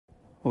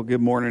Well,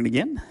 good morning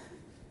again.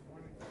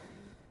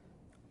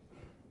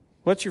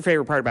 What's your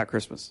favorite part about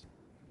Christmas?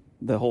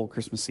 The whole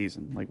Christmas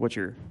season. Like,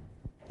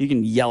 you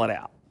can yell it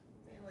out.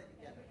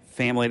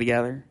 Family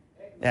together.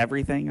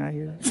 Everything I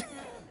hear.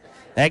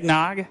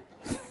 Eggnog.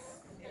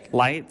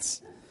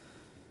 Lights.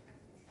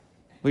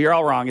 Well, you're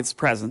all wrong. It's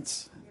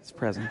presents. It's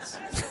presents.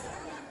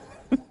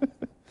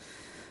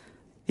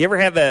 You ever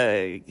had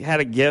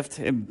a gift,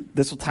 and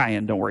this will tie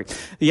in, don't worry.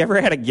 You ever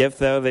had a gift,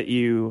 though, that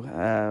you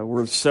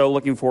were so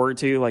looking forward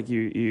to, like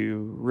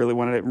you really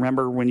wanted it?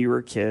 Remember when you were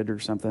a kid or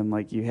something,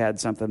 like you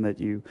had something that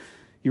you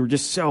were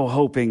just so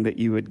hoping that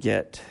you would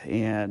get,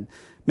 and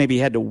maybe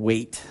you had to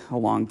wait a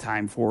long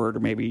time for it, or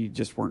maybe you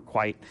just weren't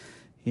quite,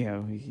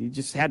 you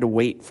just had to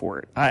wait for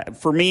it.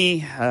 For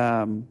me,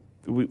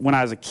 when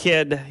I was a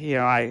kid,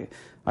 I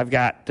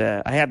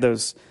had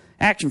those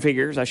action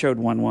figures. I showed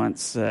one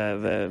once,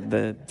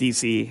 the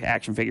DC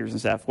action figures and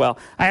stuff. Well,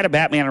 I had a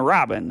Batman and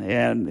Robin,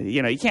 and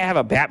you can't have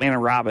a Batman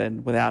and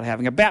Robin without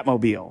having a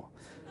Batmobile,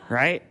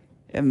 right?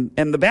 And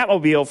the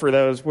Batmobile for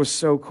those was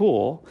so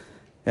cool,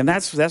 and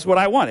that's what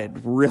I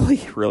wanted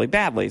really, really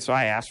badly. So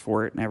I asked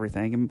for it and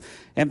everything,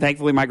 and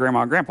thankfully my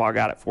grandma and grandpa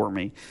got it for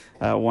me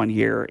one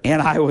year,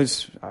 and I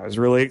was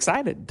really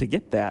excited to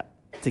get that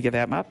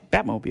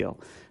Batmobile.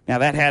 Now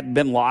that had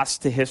been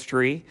lost to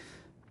history.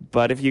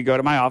 But if you go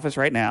to my office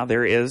right now,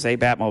 there is a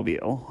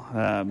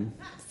Batmobile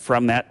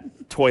from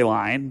that toy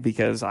line,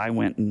 because I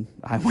went and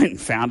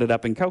found it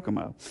up in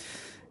Kokomo,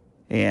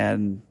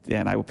 and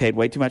I paid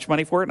way too much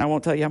money for it, and I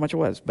won't tell you how much it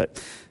was,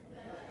 but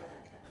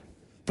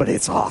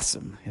it's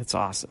awesome. It's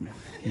awesome.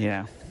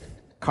 Yeah.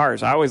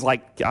 Cars. I always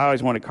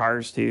wanted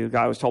cars too.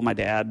 I always told my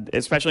dad,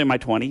 especially in my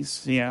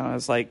 20s. I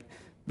was like,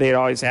 they'd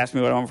always ask me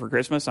what I want for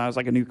Christmas. And I was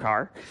like, a new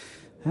car.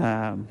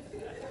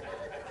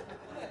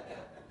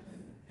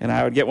 And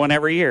I would get one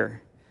every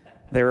year.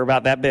 They were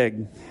about that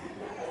big.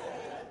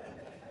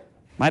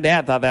 My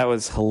dad thought that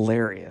was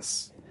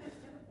hilarious.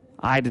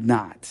 I did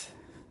not.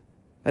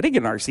 I did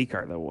get an RC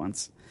car, though,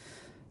 once.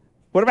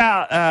 What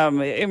about,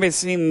 anybody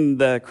seen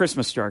the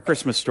Christmas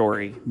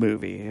Story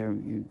movie?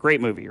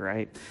 Great movie,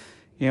 right?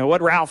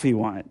 What'd Ralphie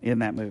want in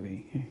that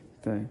movie?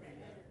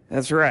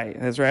 That's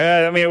right.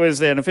 I mean, it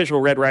was an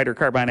official Red Ryder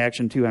carbine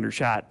action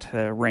 200-shot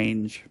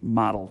range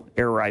model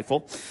air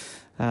rifle.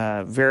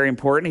 Very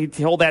important. He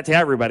told that to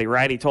everybody,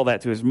 right? He told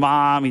that to his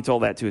mom. He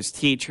told that to his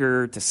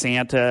teacher, to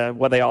Santa.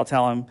 What they all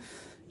tell him?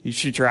 You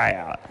should try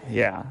out.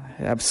 Yeah,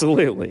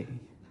 absolutely.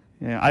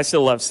 I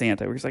still love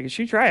Santa. He's like, you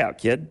should try out,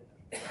 kid.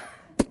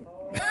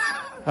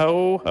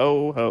 Ho,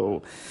 ho,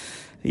 ho.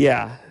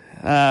 Yeah.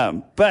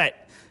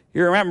 But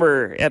you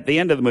remember at the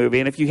end of the movie,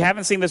 and if you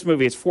haven't seen this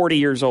movie, it's 40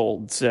 years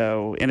old.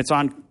 And it's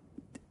on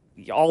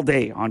all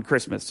day on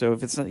Christmas. So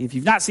if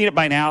you've not seen it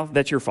by now,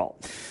 that's your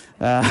fault.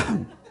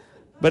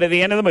 But at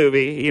the end of the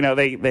movie,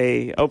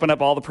 they open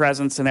up all the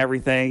presents and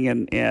everything,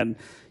 and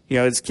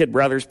his kid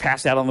brother's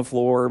passed out on the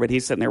floor, but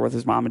he's sitting there with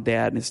his mom and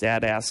dad, and his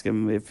dad asked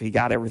him if he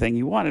got everything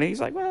he wanted. And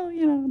he's like, well,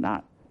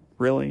 not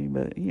really,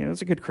 but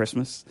it's a good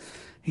Christmas.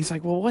 He's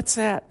like, well, what's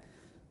that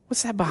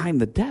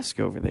behind the desk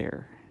over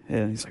there?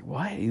 And he's like,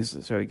 what?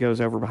 So he goes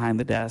over behind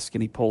the desk,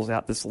 and he pulls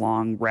out this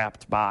long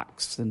wrapped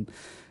box, and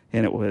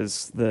it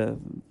was the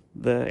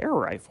air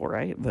rifle,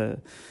 right?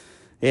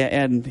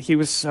 And he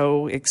was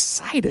so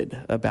excited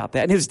about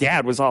that, and his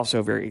dad was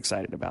also very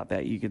excited about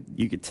that. You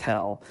could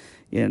tell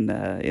in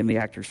the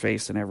actor's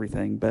face and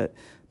everything. But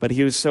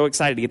he was so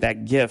excited to get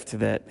that gift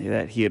that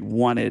he had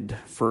wanted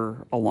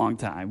for a long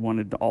time,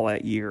 wanted all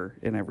that year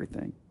and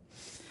everything.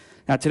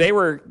 Now today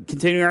we're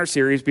continuing our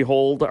series,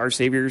 Behold, Our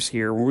Savior's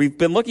Here, where we've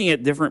been looking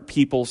at different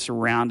people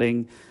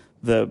surrounding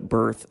the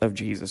birth of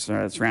Jesus,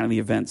 surrounding the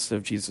events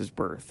of Jesus'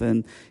 birth.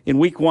 And in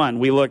week 1,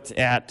 we looked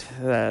at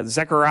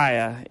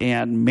Zechariah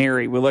and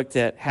Mary. We looked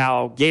at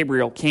how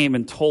Gabriel came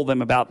and told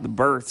them about the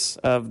births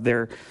of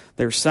their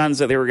sons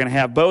that they were going to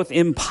have, both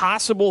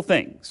impossible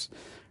things,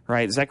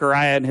 right?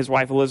 Zechariah and his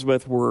wife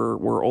Elizabeth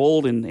were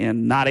old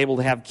and not able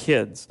to have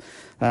kids.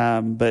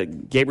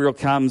 But Gabriel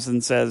comes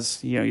and says,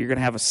 you're going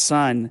to have a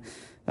son,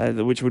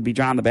 which would be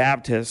John the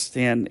Baptist,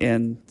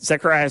 and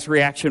Zechariah's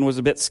reaction was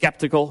a bit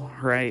skeptical,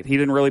 right? He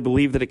didn't really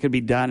believe that it could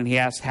be done, and he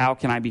asked, how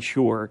can I be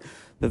sure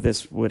that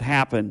this would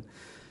happen?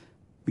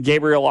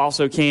 Gabriel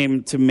also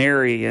came to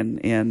Mary,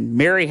 and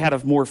Mary had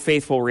a more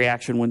faithful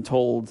reaction when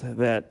told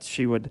that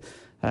she would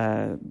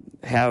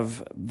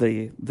have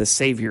the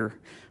Savior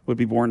would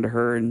be born to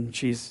her, and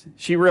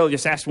she really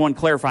just asked one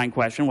clarifying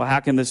question, well, how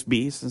can this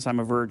be since I'm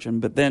a virgin?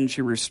 But then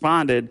she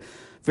responded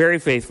very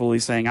faithfully,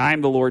 saying, I am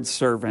the Lord's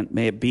servant.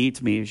 May it be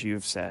to me as you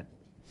have said.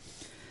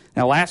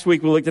 Now, last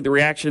week we looked at the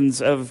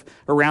reactions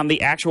around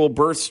the actual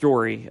birth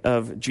story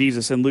of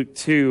Jesus in Luke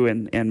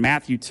 2 and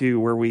Matthew 2,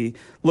 where we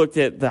looked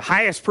at the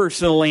highest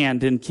person in the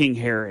land in King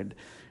Herod,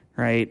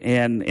 right?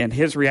 And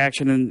his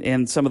reaction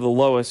and some of the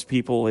lowest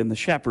people in the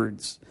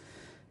shepherds.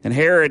 And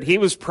Herod, he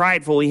was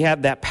prideful. He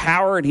had that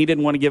power, and he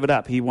didn't want to give it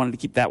up. He wanted to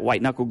keep that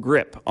white-knuckle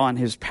grip on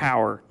his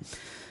power.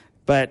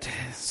 But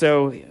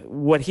so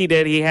what he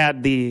did, he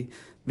had the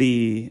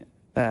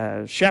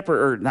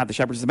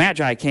the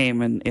Magi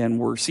came and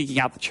were seeking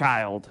out the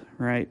child,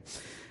 right?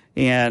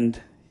 And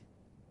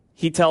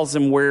he tells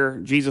them where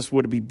Jesus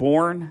would be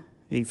born.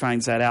 He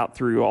finds that out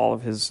through all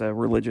of his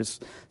religious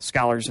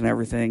scholars and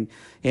everything.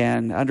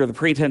 And under the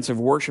pretense of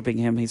worshiping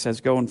him, he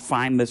says, go and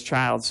find this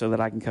child so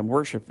that I can come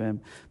worship him.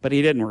 But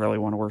he didn't really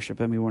want to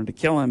worship him. He wanted to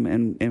kill him.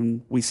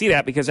 And we see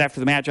that because after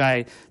the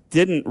Magi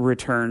didn't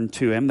return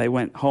to him, they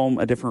went home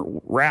a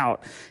different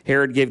route.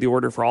 Herod gave the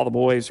order for all the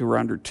boys who were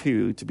under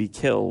 2 to be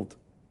killed.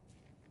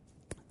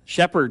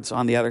 Shepherds,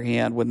 on the other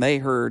hand, when they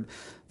heard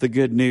the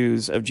good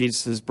news of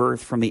Jesus'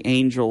 birth from the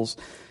angels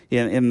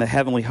in the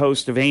heavenly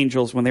host of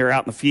angels, when they were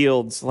out in the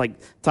fields, like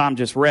Tom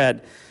just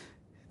read,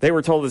 they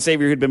were told the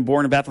Savior had been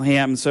born in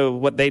Bethlehem. So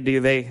what they do,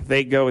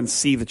 they go and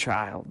see the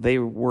child. They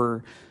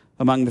were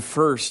among the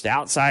first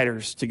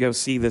outsiders to go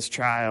see this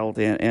child,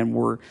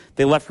 and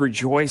they left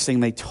rejoicing.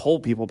 They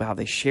told people about it.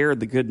 They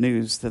shared the good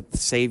news that the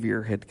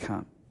Savior had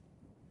come.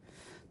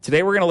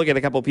 Today we're going to look at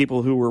a couple of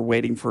people who were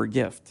waiting for a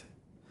gift.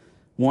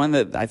 One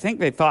that I think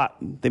they thought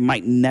they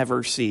might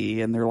never see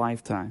in their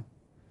lifetime.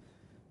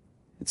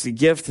 It's a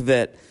gift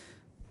that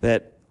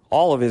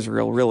all of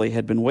Israel really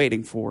had been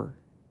waiting for.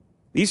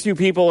 These 2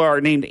 people are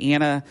named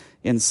Anna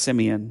and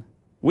Simeon.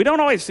 We don't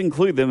always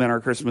include them in our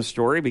Christmas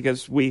story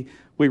because we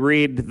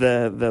read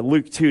the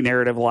Luke 2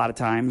 narrative a lot of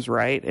times,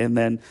 right? And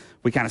then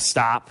we kind of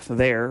stop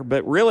there.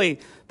 But really,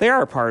 they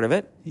are a part of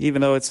it,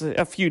 even though it's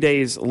a few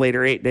days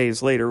later, 8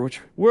 days later, which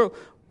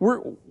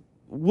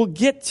we'll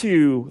get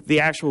to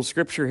the actual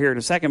scripture here in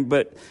a second,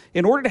 but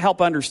in order to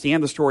help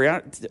understand the story,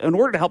 in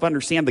order to help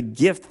understand the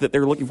gift that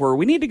they're looking for,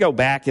 we need to go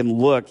back and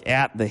look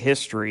at the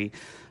history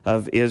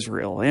of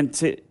Israel. And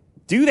to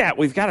do that,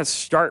 we've got to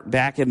start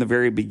back in the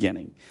very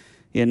beginning,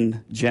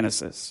 in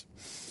Genesis.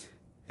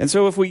 And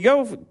so if we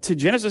go to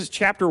Genesis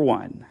chapter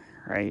 1,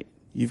 right,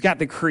 you've got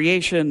the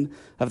creation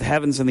of the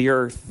heavens and the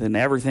earth and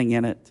everything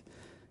in it.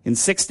 In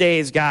 6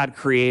 days, God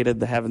created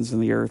the heavens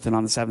and the earth, and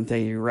on the 7th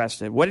day, he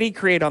rested. What did he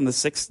create on the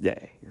 6th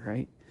day,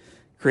 right?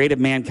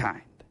 Created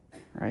mankind,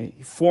 right?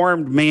 He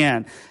formed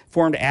man,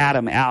 formed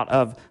Adam out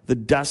of the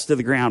dust of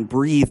the ground,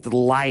 breathed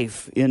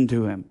life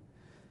into him.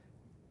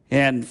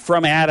 And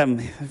from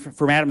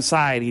Adam's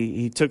side,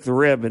 he took the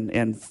rib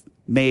and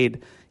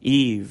made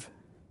Eve.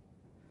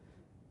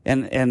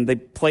 And they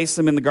placed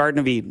them in the Garden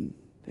of Eden,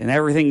 and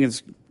everything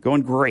is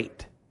going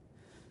great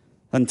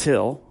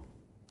until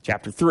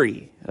chapter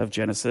 3 of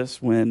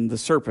Genesis, when the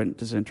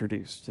serpent is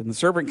introduced. And the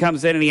serpent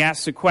comes in and he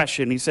asks a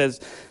question. He says,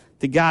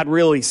 did God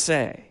really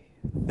say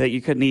that you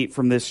couldn't eat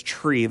from this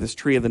tree of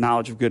the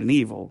knowledge of good and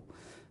evil?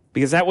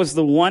 Because that was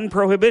the one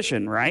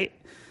prohibition, right,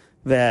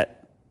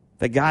 that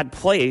God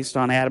placed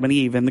on Adam and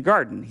Eve in the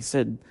garden. He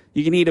said,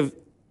 you can eat of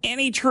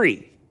any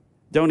tree.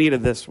 Don't eat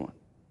of this one.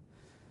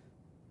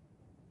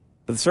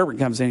 But the serpent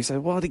comes in and he says,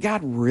 well, did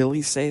God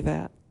really say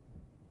that?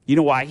 You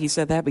know why he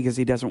said that? Because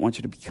he doesn't want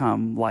you to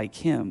become like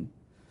him.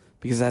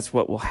 Because that's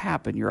what will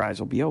happen. Your eyes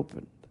will be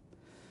opened.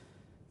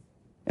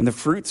 And the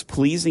fruit's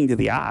pleasing to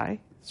the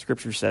eye.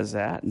 Scripture says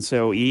that. And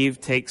so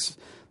Eve takes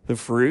the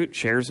fruit,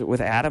 shares it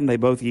with Adam. They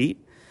both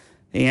eat.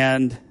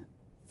 And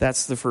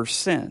that's the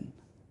first sin.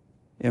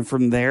 And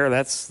from there,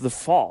 that's the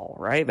fall,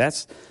 right?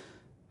 That's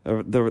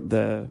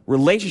the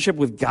relationship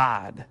with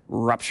God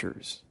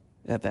ruptures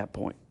at that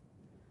point.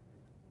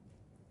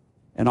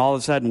 And all of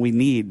a sudden, we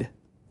need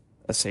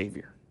a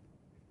Savior.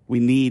 We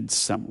need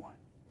someone.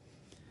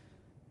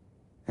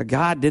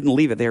 God didn't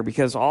leave it there,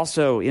 because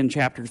also in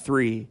chapter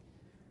 3,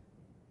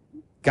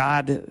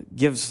 God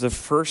gives the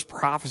first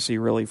prophecy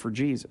really for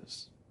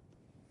Jesus.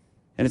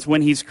 And it's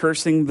when he's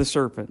cursing the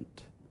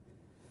serpent.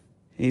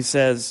 He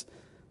says,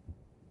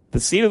 the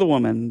seed of the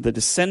woman, the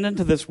descendant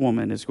of this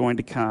woman, is going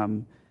to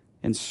come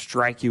and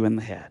strike you in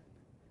the head,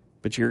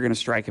 but you're going to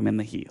strike him in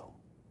the heel.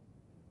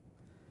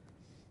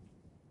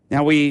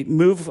 Now we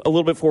move a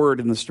little bit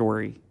forward in the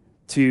story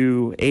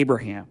to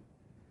Abraham.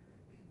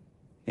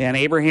 And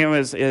Abraham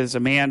is a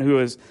man who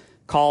is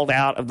called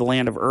out of the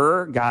land of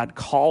Ur. God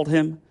called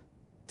him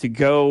to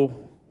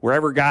go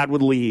wherever God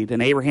would lead.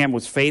 And Abraham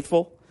was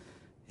faithful.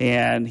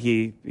 And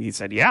he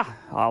said, yeah,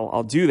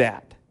 I'll do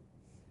that.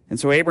 And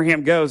so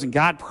Abraham goes, and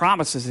God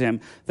promises him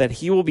that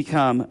he will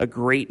become a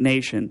great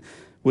nation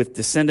with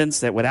descendants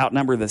that would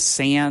outnumber the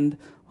sand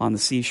on the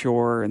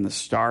seashore and the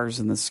stars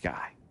in the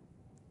sky.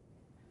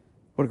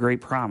 What a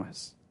great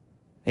promise.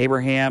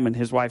 Abraham and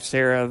his wife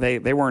Sarah,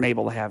 they weren't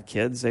able to have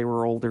kids. They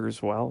were older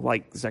as well,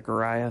 like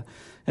Zechariah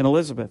and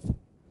Elizabeth.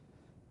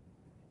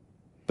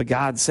 But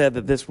God said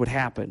that this would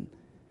happen.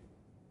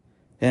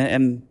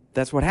 And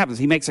that's what happens.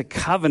 He makes a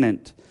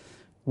covenant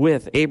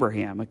with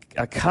Abraham,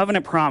 a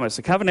covenant promise.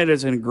 A covenant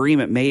is an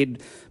agreement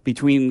made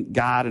between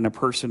God and a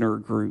person or a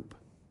group.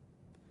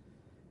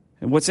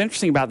 And what's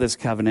interesting about this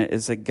covenant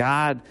is that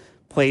God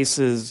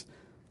places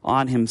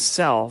on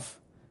himself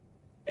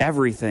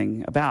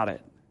everything about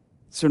it.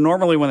 So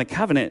normally when the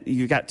covenant,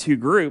 you've got two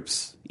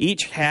groups,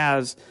 each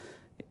has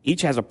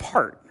a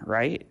part,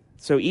 right?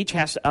 So each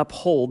has to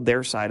uphold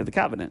their side of the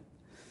covenant.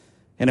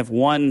 And if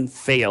one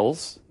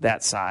fails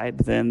that side,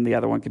 then the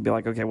other one could be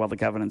like, okay, well, the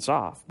covenant's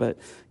off. But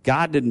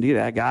God didn't do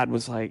that.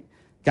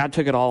 God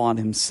took it all on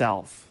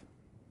himself.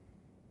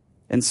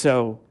 And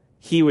so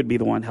he would be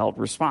the one held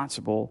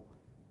responsible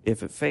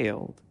if it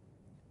failed.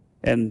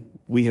 And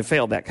we have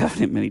failed that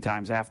covenant many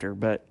times after,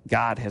 but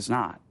God has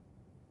not.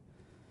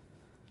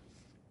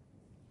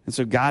 And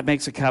so God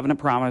makes a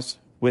covenant promise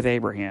with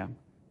Abraham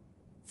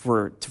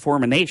to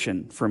form a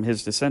nation from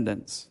his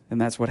descendants. And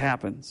that's what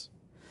happens.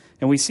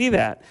 And we see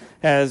that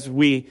as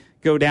we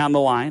go down the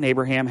line.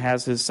 Abraham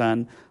has his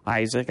son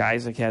Isaac.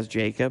 Isaac has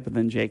Jacob. And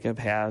then Jacob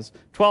has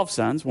 12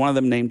 sons, one of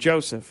them named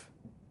Joseph.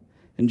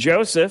 And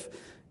Joseph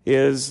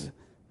is,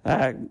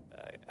 I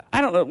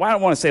don't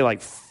want to say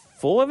like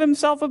full of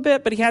himself a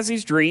bit, but he has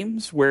these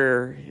dreams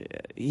where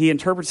he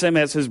interprets them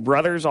as his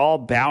brothers all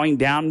bowing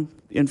down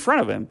in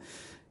front of him.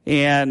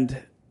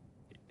 And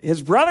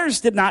his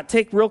brothers did not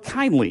take real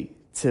kindly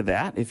to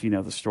that, if you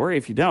know the story.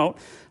 If you don't,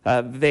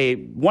 they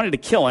wanted to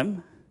kill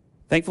him.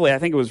 Thankfully, I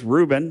think it was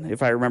Reuben,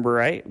 if I remember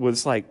right,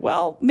 was like,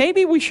 well,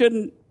 maybe we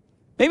shouldn't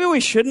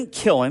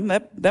kill him.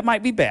 That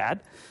might be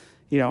bad.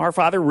 You know, our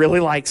father really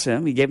likes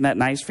him. He gave him that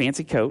nice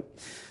fancy coat.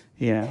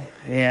 You know,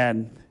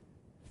 and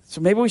so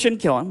maybe we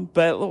shouldn't kill him,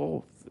 but,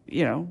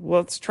 you know,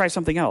 well, let's try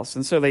something else.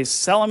 And so they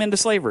sell him into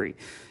slavery,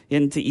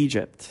 into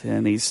Egypt.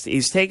 And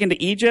he's taken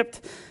to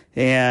Egypt,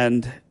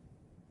 and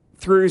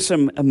through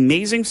some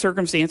amazing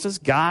circumstances,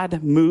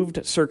 God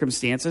moved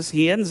circumstances,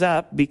 he ends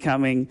up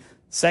becoming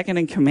second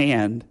in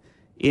command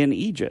in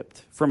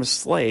Egypt, from a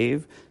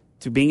slave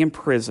to being in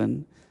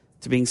prison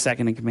to being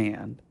second in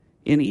command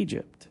in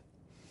Egypt.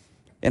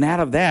 And out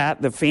of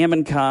that, the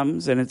famine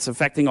comes, and it's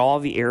affecting all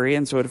of the area,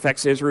 and so it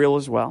affects Israel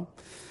as well,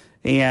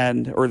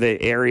 or the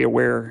area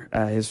where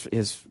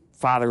his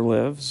father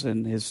lives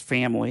and his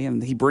family,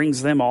 and he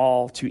brings them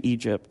all to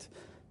Egypt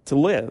to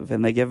live.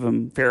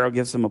 And Pharaoh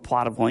gives them a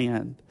plot of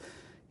land,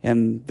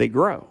 and they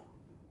grow.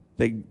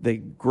 They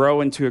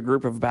grow into a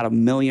group of about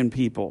 1 million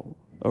people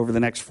over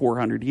the next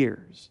 400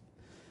 years.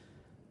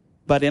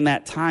 But in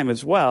that time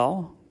as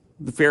well,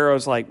 the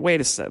Pharaoh's like, wait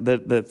a second.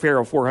 The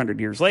Pharaoh 400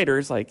 years later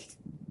is like,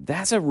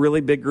 that's a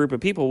really big group of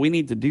people. We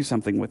need to do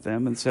something with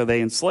them. And so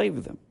they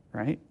enslave them,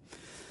 right?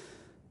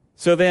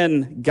 So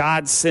then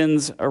God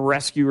sends a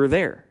rescuer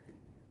there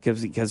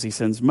because he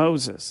sends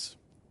Moses.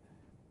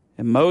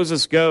 And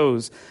Moses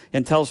goes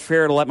and tells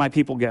Pharaoh to let my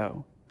people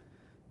go.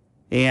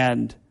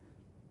 And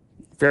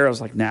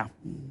Pharaoh's like, no.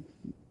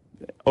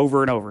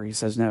 Over and over, he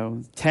says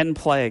no. 10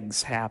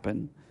 plagues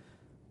happen.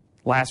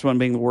 Last one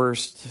being the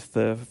worst,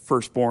 the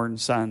firstborn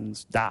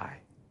sons die.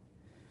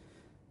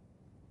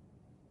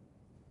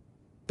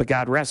 But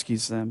God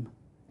rescues them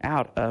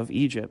out of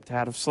Egypt,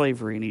 out of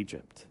slavery in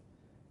Egypt.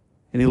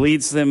 And he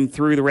leads them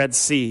through the Red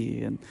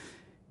Sea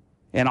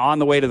and on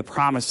the way to the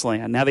Promised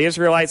Land. Now, the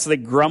Israelites, they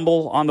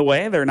grumble on the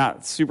way. They're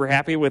not super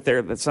happy with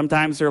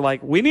sometimes they're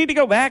like, we need to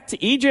go back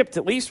to Egypt.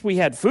 At least we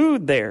had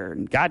food there.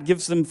 And God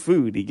gives them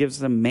food. He gives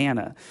them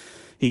manna.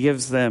 He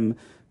gives them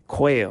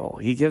quail.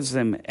 He gives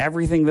them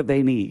everything that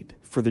they need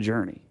for the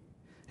journey.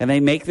 And they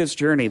make this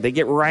journey. They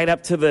get right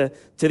up to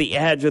the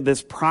edge of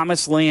this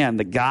promised land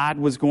that God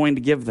was going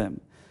to give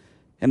them.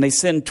 And they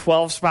send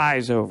 12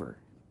 spies over.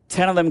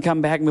 10 of them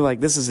come back and be like,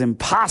 this is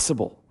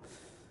impossible.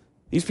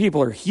 These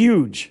people are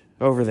huge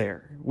over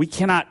there. We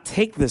cannot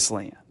take this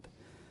land.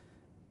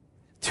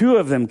 2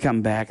 of them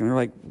come back and they're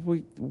like,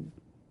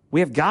 we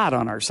have God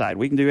on our side.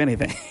 We can do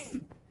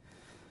anything.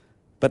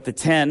 But the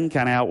 10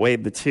 kind of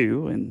outweighed the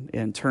 2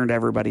 and turned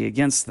everybody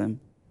against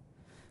them.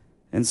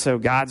 And so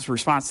God's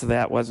response to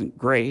that wasn't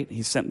great.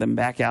 He sent them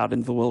back out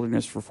into the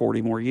wilderness for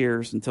 40 more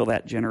years until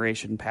that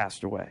generation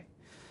passed away,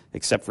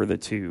 except for the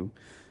 2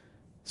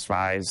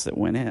 spies that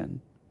went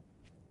in.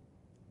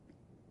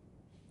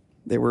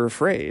 They were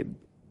afraid.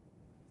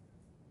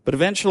 But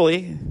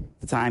eventually,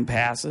 the time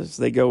passes.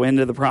 They go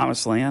into the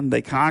Promised Land.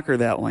 They conquer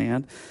that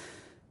land.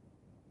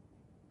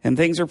 And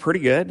things are pretty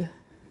good.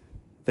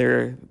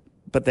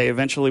 But they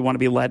eventually want to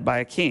be led by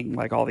a king,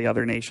 like all the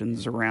other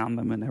nations around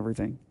them and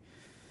everything.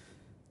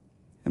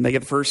 And they get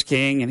the first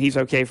king, and he's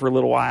okay for a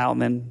little while,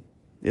 and then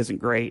isn't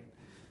great.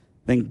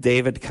 Then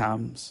David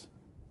comes.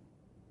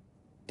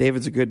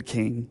 David's a good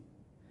king.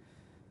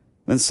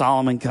 Then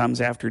Solomon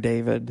comes after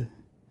David.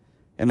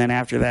 And then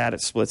after that,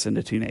 it splits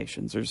into 2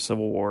 nations. There's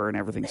civil war, and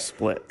everything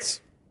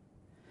splits.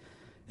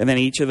 And then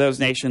each of those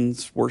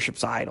nations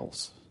worships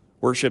idols,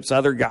 worships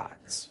other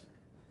gods.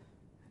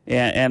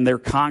 And they're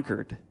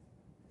conquered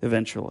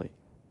eventually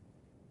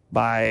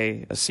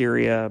by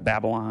Assyria,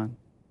 Babylon.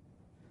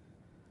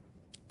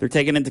 They're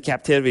taken into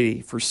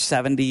captivity for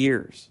 70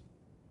 years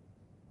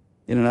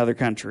in another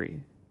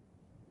country.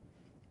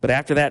 But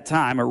after that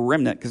time, a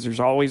remnant, because there's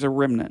always a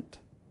remnant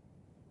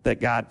that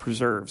God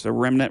preserves. A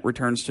remnant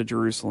returns to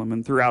Jerusalem.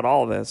 And throughout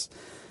all of this,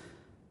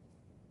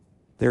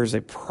 there's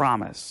a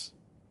promise.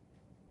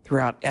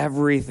 Throughout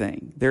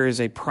everything, there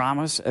is a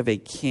promise of a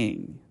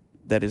king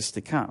that is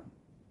to come.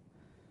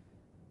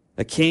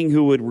 A king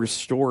who would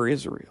restore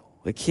Israel.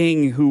 A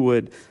king who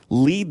would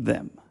lead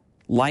them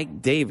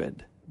like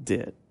David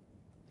did,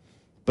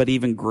 but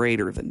even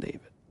greater than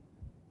David.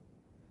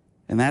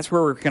 And that's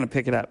where we're going to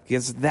pick it up,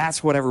 because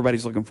that's what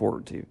everybody's looking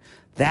forward to.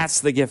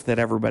 That's the gift that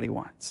everybody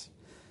wants,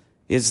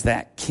 is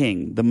that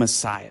king, the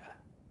Messiah.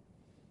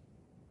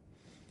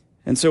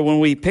 And so when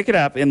we pick it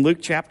up in Luke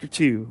chapter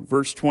 2,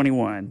 verse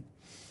 21,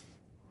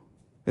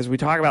 as we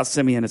talk about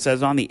Simeon, it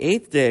says, on the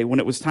 8th day, when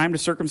it was time to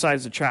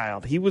circumcise the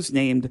child, he was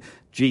named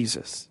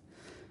Jesus,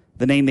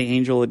 the name the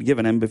angel had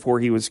given him before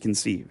he was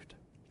conceived.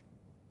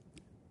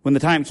 When the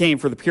time came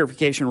for the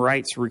purification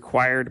rites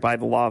required by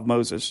the law of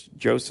Moses,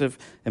 Joseph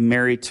and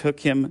Mary took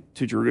him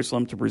to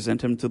Jerusalem to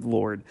present him to the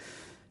Lord,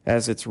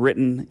 as it's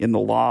written in the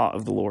law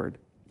of the Lord.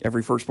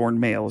 Every firstborn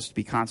male is to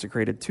be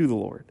consecrated to the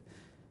Lord,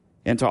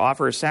 and to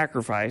offer a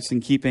sacrifice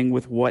in keeping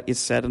with what is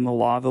said in the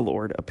law of the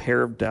Lord, a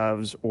pair of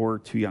doves or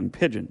 2 young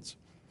pigeons.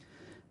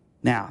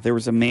 Now, there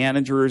was a man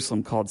in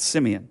Jerusalem called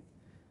Simeon,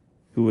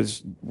 who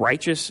was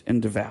righteous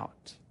and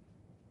devout.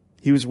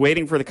 He was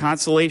waiting for the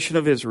consolation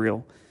of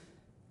Israel,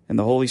 and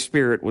the Holy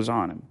Spirit was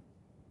on him.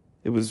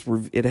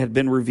 It had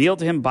been revealed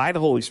to him by the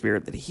Holy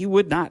Spirit that he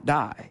would not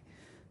die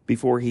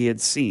before he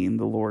had seen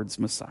the Lord's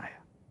Messiah.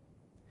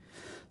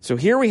 So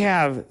here we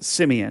have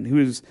Simeon,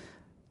 who's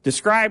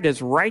described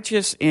as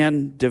righteous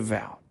and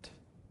devout,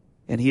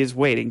 and he is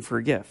waiting for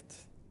a gift.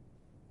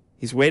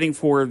 He's waiting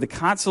for the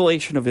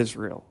consolation of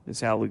Israel,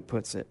 is how Luke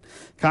puts it.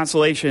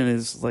 Consolation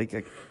is like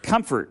a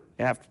comfort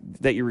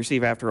that you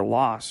receive after a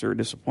loss or a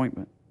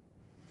disappointment.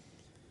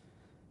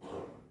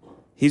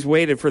 He's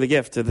waited for the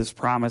gift of this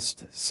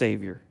promised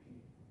Savior,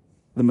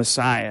 the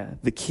Messiah,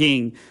 the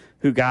King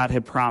who God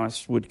had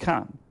promised would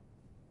come.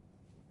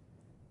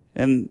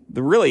 And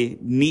the really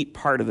neat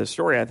part of the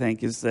story, I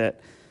think, is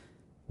that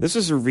this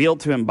was revealed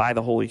to him by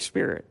the Holy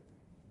Spirit.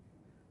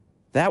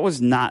 That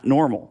was not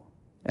normal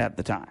at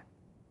the time.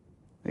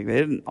 They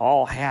didn't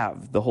all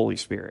have the Holy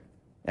Spirit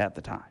at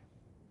the time.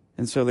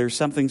 And so there's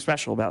something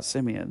special about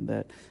Simeon,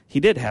 that he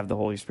did have the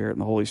Holy Spirit,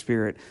 and the Holy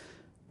Spirit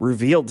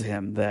revealed to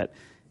him that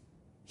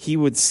he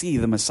would see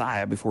the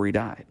Messiah before he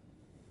died.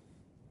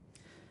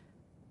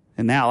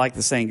 And now, like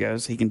the saying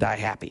goes, he can die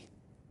happy.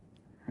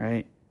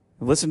 Right?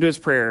 Listen to his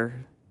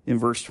prayer in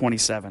verse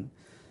 27,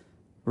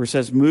 where it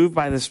says, moved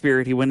by the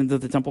Spirit, he went into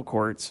the temple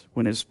courts.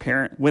 When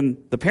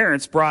the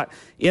parents brought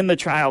in the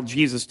child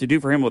Jesus to do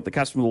for him what the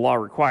custom of the law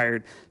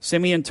required,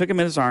 Simeon took him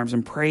in his arms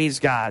and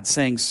praised God,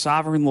 saying,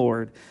 Sovereign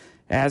Lord,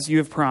 as you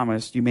have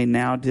promised, you may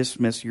now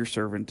dismiss your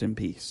servant in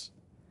peace.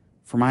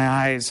 For my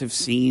eyes have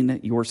seen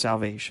your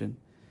salvation,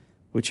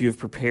 which you have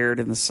prepared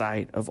in the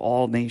sight of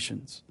all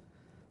nations,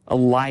 a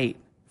light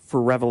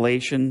for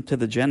revelation to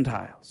the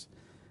Gentiles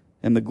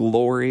and the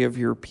glory of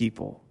your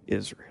people,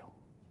 Israel.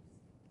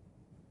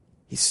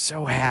 He's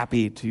so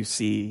happy to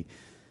see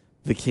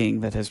the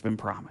king that has been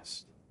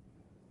promised.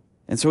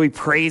 And so he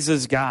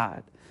praises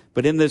God.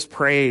 But in this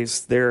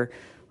praise, there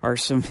are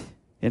some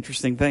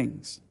interesting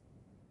things.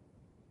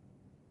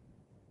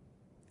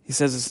 He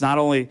says it's not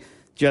only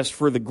just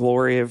for the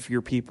glory of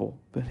your people,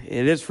 but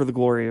it is for the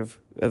glory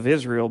of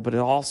Israel, but it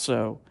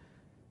also,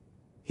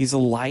 he's a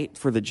light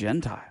for the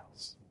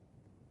Gentiles.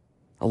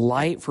 A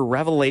light for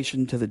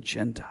revelation to the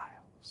Gentiles.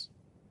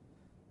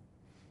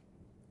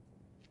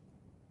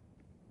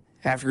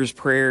 After his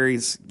prayer,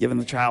 he's given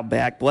the child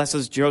back,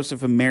 blesses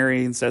Joseph and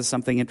Mary, and says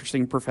something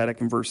interesting and prophetic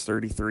in verse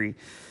 33,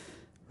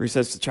 where he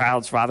says the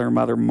child's father and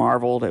mother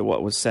marveled at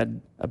what was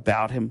said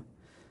about him.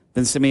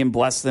 Then Simeon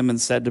blessed them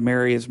and said to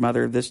Mary, his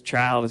mother, this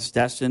child is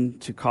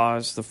destined to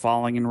cause the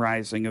falling and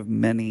rising of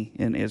many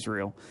in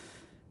Israel,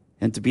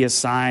 and to be a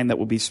sign that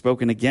will be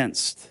spoken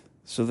against,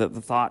 so that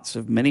the thoughts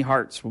of many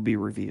hearts will be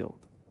revealed,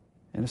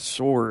 and a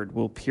sword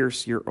will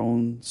pierce your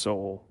own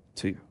soul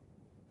too.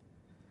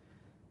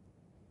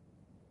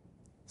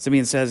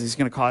 Simeon says he's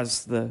going to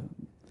cause the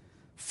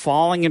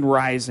falling and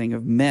rising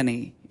of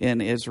many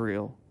in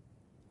Israel,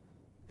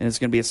 and it's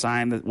going to be a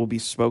sign that will be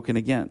spoken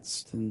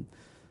against. And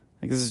I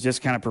think this is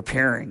just kind of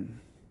preparing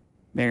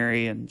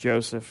Mary and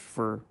Joseph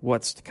for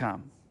what's to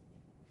come.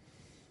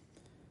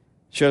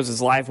 Shows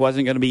his life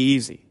wasn't going to be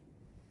easy.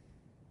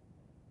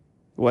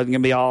 It wasn't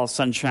going to be all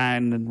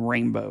sunshine and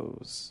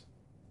rainbows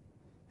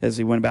as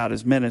he went about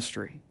his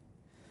ministry.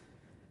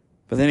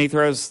 But then he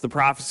throws the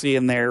prophecy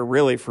in there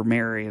really for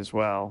Mary as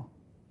well.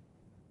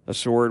 A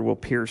sword will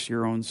pierce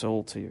your own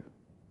soul too.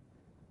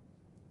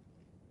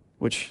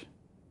 Which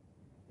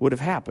would have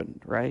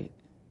happened, right?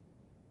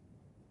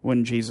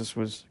 When Jesus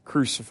was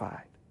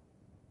crucified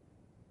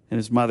and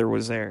his mother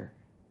was there.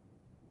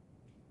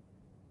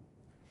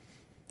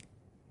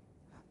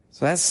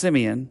 So that's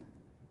Simeon.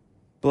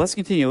 But let's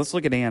continue. Let's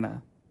look at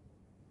Anna.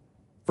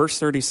 Verse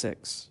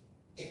 36.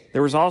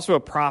 There was also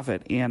a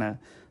prophet, Anna,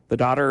 the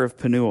daughter of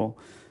Penuel,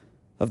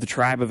 of the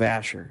tribe of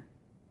Asher.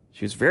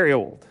 She was very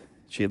old.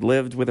 She had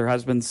lived with her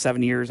husband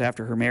 7 years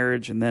after her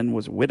marriage and then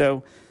was a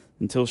widow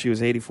until she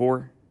was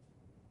 84.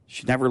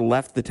 She never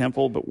left the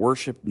temple but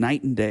worshiped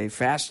night and day,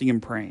 fasting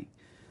and praying.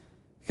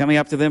 Coming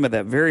up to them at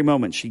that very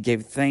moment, she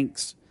gave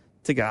thanks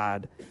to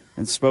God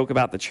and spoke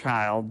about the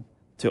child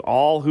to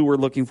all who were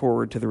looking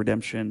forward to the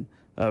redemption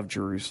of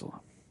Jerusalem.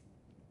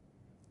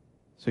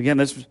 So again,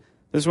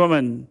 this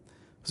woman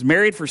was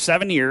married for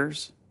 7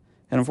 years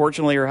And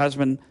unfortunately, her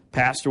husband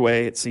passed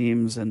away, it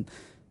seems, and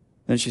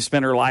then she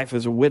spent her life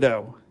as a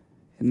widow.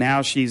 And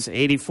now she's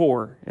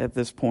 84 at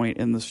this point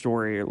in the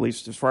story, at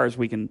least as far as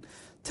we can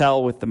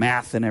tell with the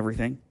math and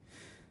everything.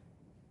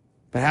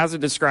 But how does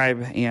it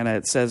describe Anna?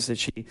 It says that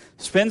she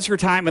spends her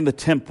time in the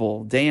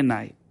temple day and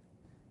night,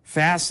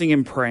 fasting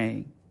and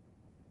praying.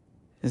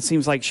 It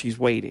seems like she's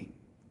waiting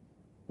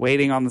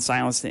on the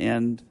silence to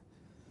end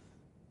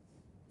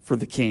for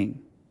the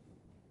king.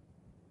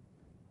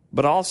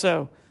 But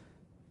also,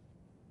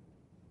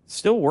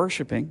 still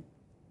worshiping,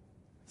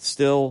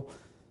 still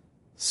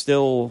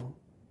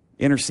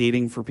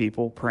interceding for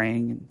people,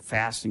 praying and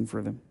fasting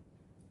for them.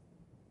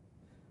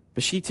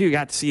 But she too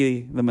got to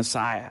see the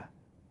Messiah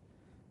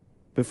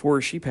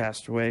before she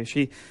passed away.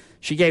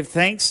 She gave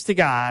thanks to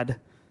God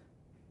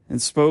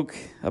and spoke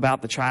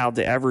about the child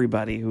to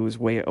everybody who was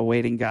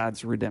awaiting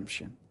God's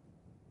redemption.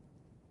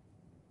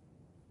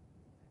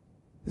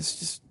 This is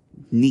just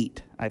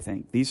neat, I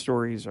think. These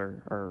stories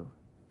are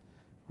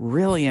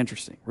really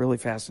interesting, really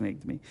fascinating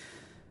to me.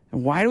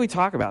 And why do we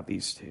talk about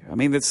these two? I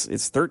mean,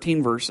 it's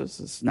 13 verses.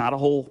 It's not a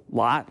whole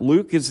lot.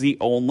 Luke is the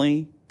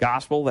only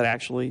gospel that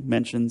actually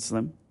mentions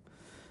them.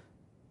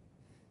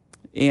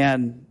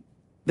 And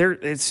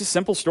it's just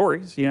simple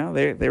stories. You know,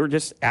 they were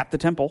just at the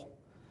temple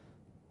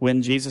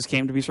when Jesus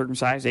came to be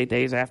circumcised 8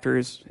 days after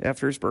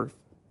his birth.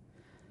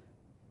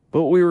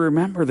 But we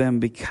remember them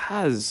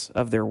because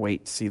of their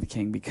wait to see the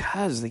king,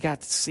 because they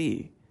got to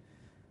see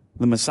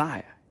the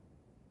Messiah.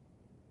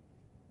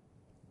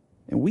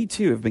 And we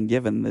too have been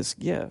given this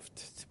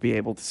gift to be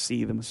able to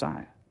see the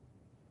Messiah,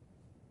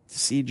 to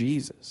see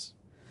Jesus.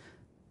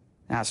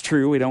 Now, it's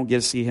true, we don't get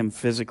to see him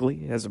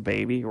physically as a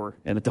baby or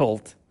an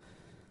adult.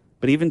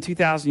 But even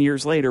 2,000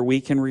 years later,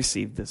 we can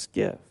receive this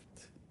gift.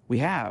 We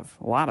have,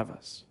 a lot of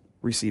us,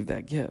 received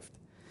that gift.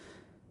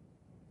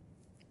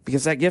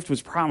 Because that gift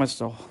was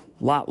promised a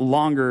lot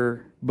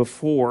longer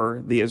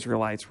before the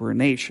Israelites were a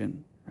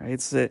nation. Right?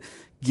 It's a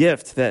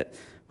gift that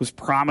was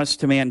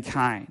promised to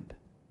mankind.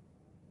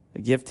 A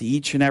gift to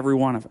each and every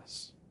one of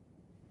us.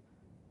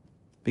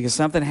 Because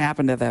something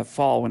happened at that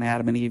fall when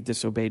Adam and Eve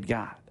disobeyed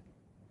God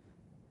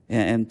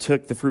and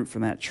took the fruit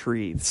from that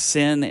tree.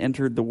 Sin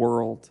entered the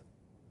world.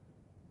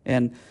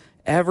 And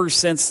ever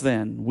since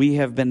then, we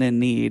have been in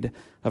need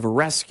of a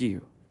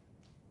rescue.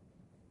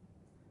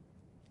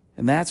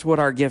 And that's what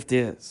our gift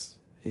is.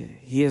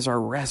 He is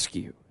our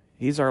rescue.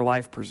 He's our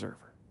life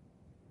preserver.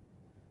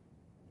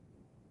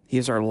 He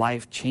is our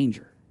life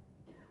changer.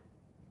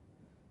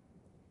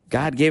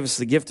 God gave us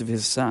the gift of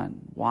his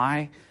Son.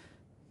 Why?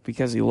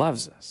 Because he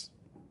loves us.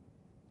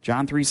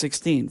 John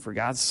 3:16, for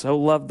God so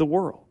loved the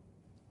world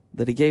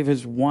that he gave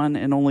his one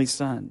and only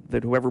Son,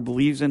 that whoever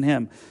believes in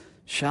him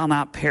shall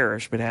not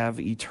perish but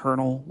have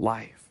eternal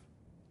life.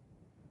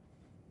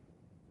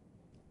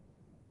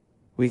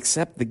 We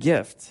accept the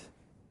gift.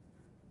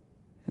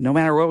 And no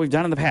matter what we've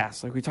done in the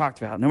past, like we talked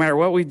about, no matter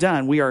what we've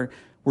done, we're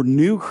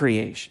new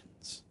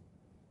creations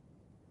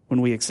when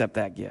we accept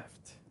that gift.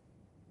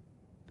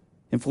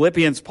 In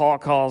Philippians, Paul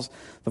calls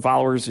the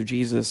followers of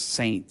Jesus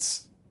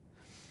saints,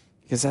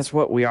 because that's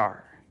what we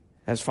are.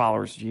 As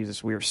followers of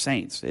Jesus, we are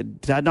saints.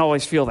 It doesn't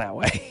always feel that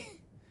way,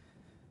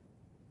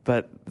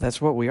 but that's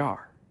what we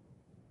are.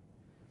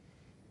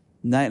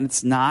 And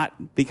it's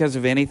not because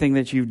of anything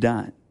that you've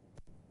done.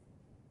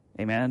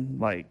 Amen?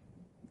 Like,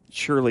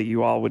 surely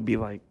you all would be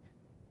like,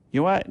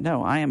 you know what?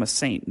 No, I am a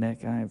saint,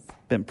 Nick. I've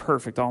been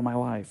perfect all my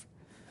life.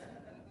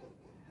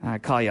 I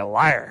call you a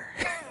liar.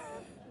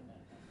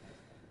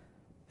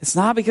 It's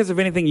not because of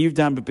anything you've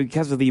done, but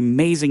because of the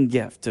amazing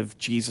gift of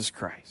Jesus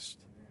Christ.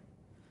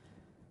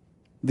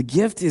 The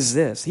gift is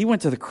this. He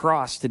went to the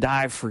cross to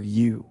die for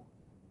you,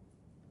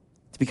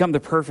 to become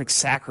the perfect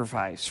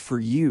sacrifice for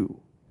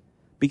you,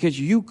 because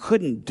you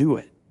couldn't do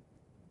it.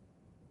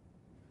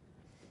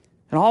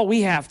 And all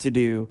we have to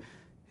do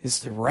is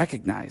to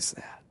recognize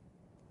that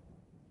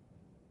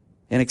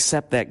and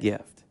accept that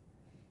gift.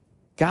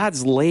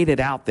 God's laid it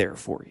out there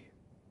for you.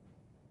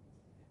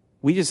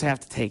 We just have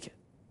to take it.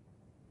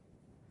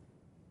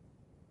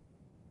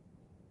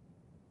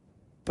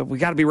 But we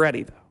got to be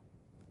ready, though.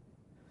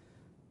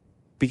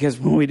 Because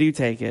when we do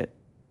take it,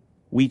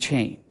 we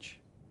change.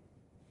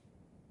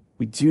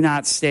 We do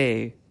not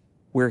stay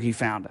where he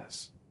found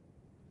us.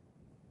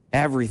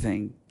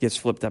 Everything gets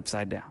flipped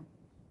upside down.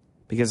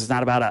 Because it's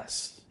not about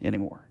us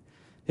anymore.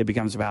 It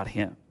becomes about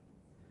him.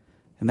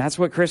 And that's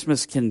what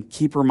Christmas can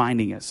keep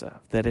reminding us of.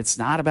 That it's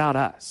not about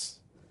us.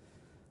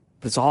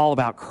 But it's all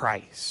about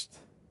Christ.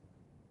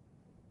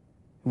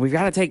 We've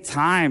got to take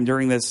time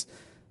during this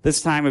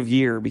time of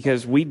year,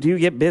 because we do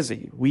get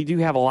busy. We do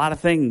have a lot of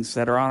things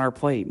that are on our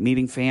plate,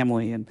 meeting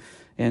family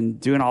and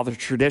doing all the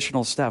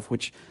traditional stuff,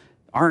 which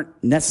aren't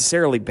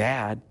necessarily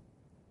bad.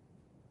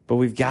 But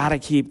we've got to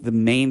keep the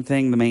main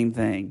thing.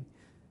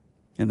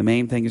 And the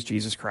main thing is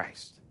Jesus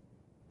Christ.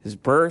 His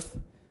birth,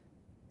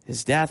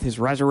 his death, his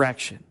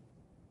resurrection.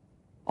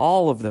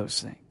 All of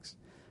those things.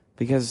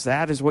 Because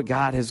that is what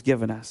God has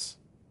given us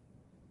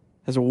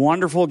as a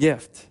wonderful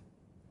gift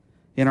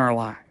in our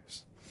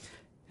lives.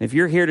 If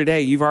you're here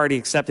today, you've already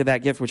accepted that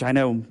gift, which I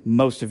know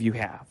most of you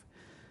have,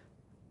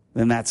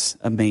 then that's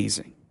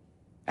amazing.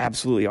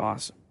 Absolutely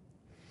awesome.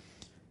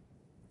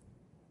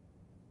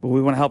 But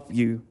we want to help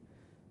you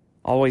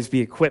always be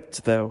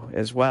equipped, though,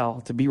 as well,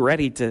 to be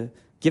ready to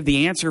give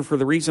the answer for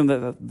the reason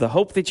that the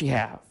hope that you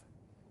have.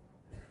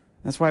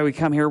 That's why we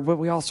come here, but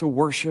we also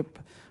worship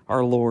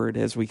our Lord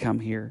as we come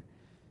here.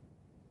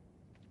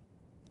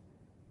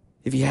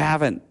 If you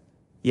haven't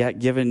yet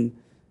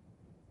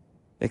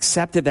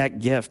accepted that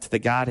gift that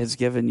God has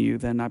given you,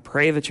 then I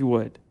pray that you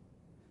would.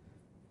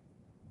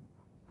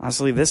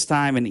 Honestly, this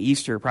time in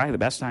Easter, probably the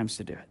best times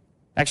to do it.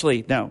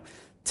 Actually, no,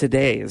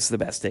 today is the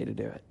best day to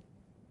do it.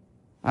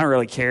 I don't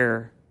really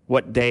care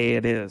what day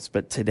it is,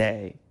 but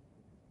today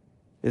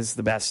is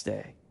the best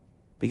day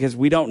because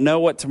we don't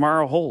know what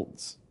tomorrow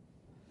holds.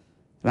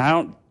 And I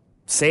don't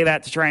say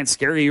that to try and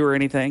scare you or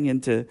anything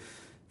into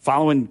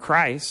following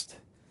Christ,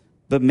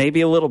 but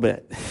maybe a little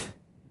bit.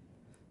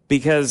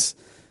 Because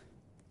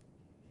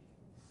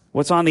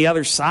what's on the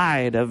other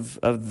side of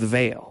the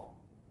veil?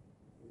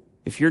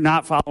 If you're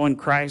not following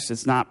Christ,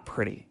 it's not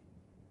pretty.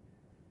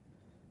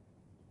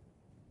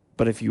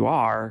 But if you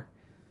are,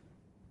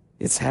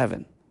 it's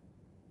heaven.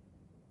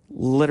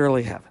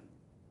 Literally heaven.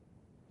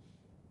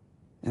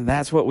 And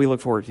that's what we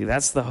look forward to.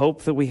 That's the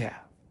hope that we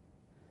have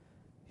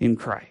in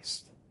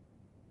Christ,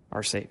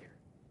 our Savior.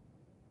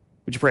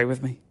 Would you pray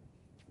with me?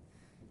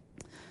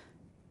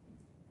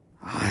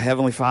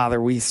 Heavenly Father,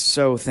 we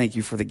so thank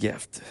you for the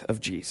gift of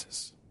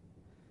Jesus.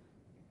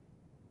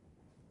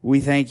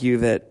 We thank you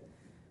that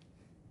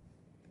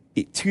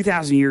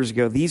 2,000 years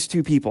ago, these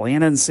two people,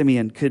 Anna and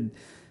Simeon, could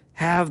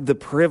have the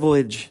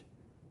privilege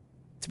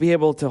to be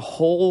able to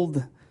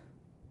hold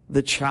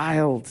the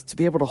child, to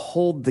be able to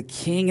hold the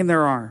king in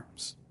their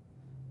arms.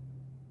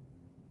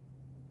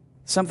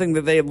 Something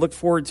that they had looked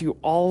forward to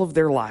all of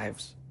their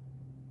lives.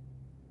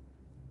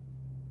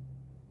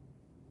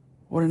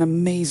 What an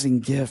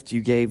amazing gift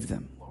you gave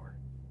them, Lord.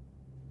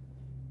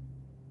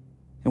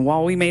 And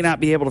while we may not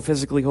be able to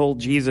physically hold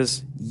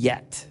Jesus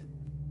yet,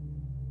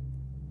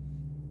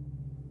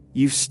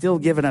 you've still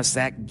given us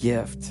that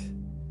gift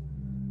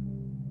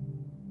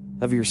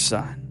of your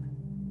Son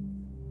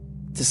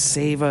to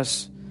save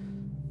us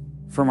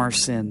from our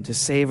sin, to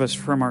save us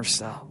from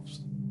ourselves,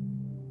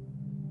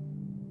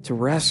 to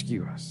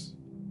rescue us.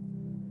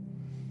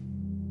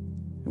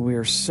 And we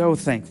are so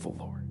thankful,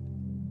 Lord.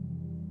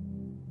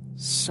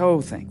 So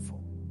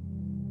thankful.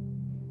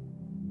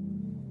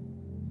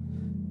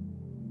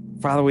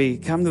 Father, we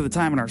come to the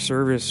time in our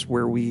service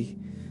where we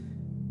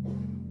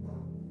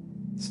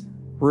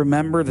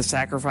remember the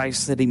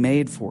sacrifice that he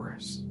made for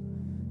us.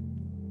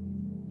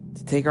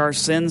 To take our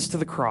sins to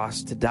the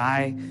cross, to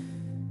die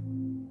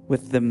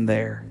with them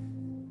there.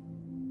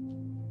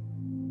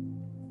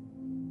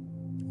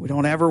 We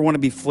don't ever want to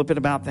be flippant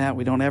about that.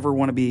 We don't ever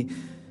want to be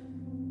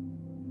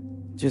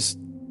just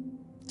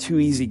too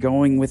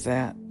easygoing with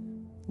that.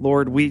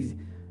 Lord, we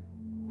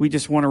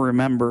just want to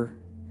remember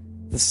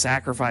the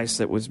sacrifice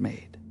that was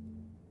made.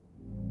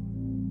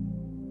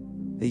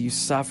 That you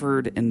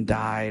suffered and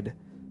died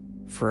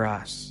for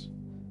us,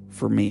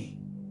 for me.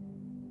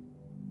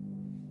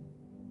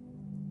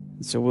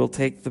 And so we'll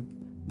take the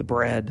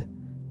bread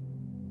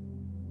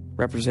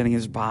representing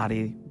his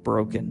body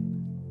broken.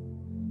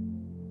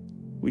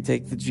 We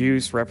take the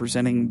juice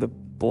representing the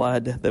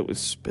blood that was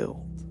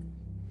spilled.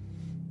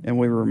 And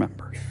we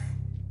remember.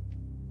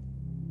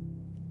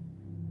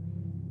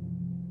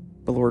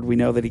 But Lord, we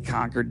know that he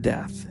conquered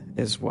death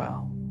as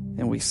well.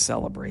 And we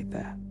celebrate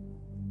that.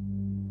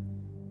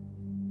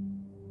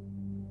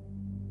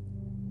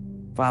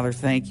 Father,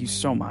 thank you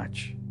so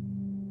much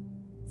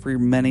for your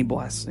many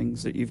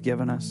blessings that you've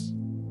given us.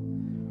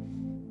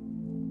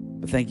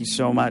 But thank you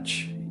so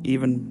much,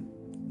 even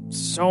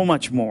so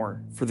much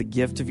more, for the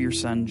gift of your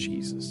Son,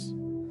 Jesus.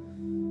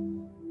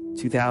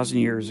 2,000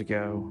 years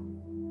ago,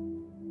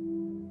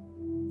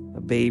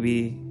 a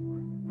baby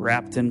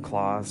wrapped in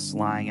cloths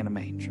lying in a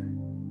manger.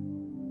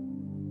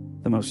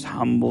 The most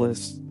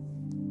humblest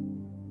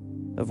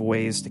of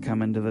ways to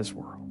come into this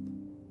world.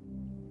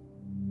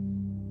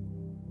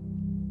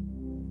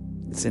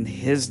 It's in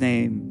his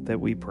name that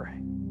we pray.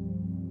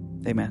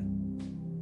 Amen.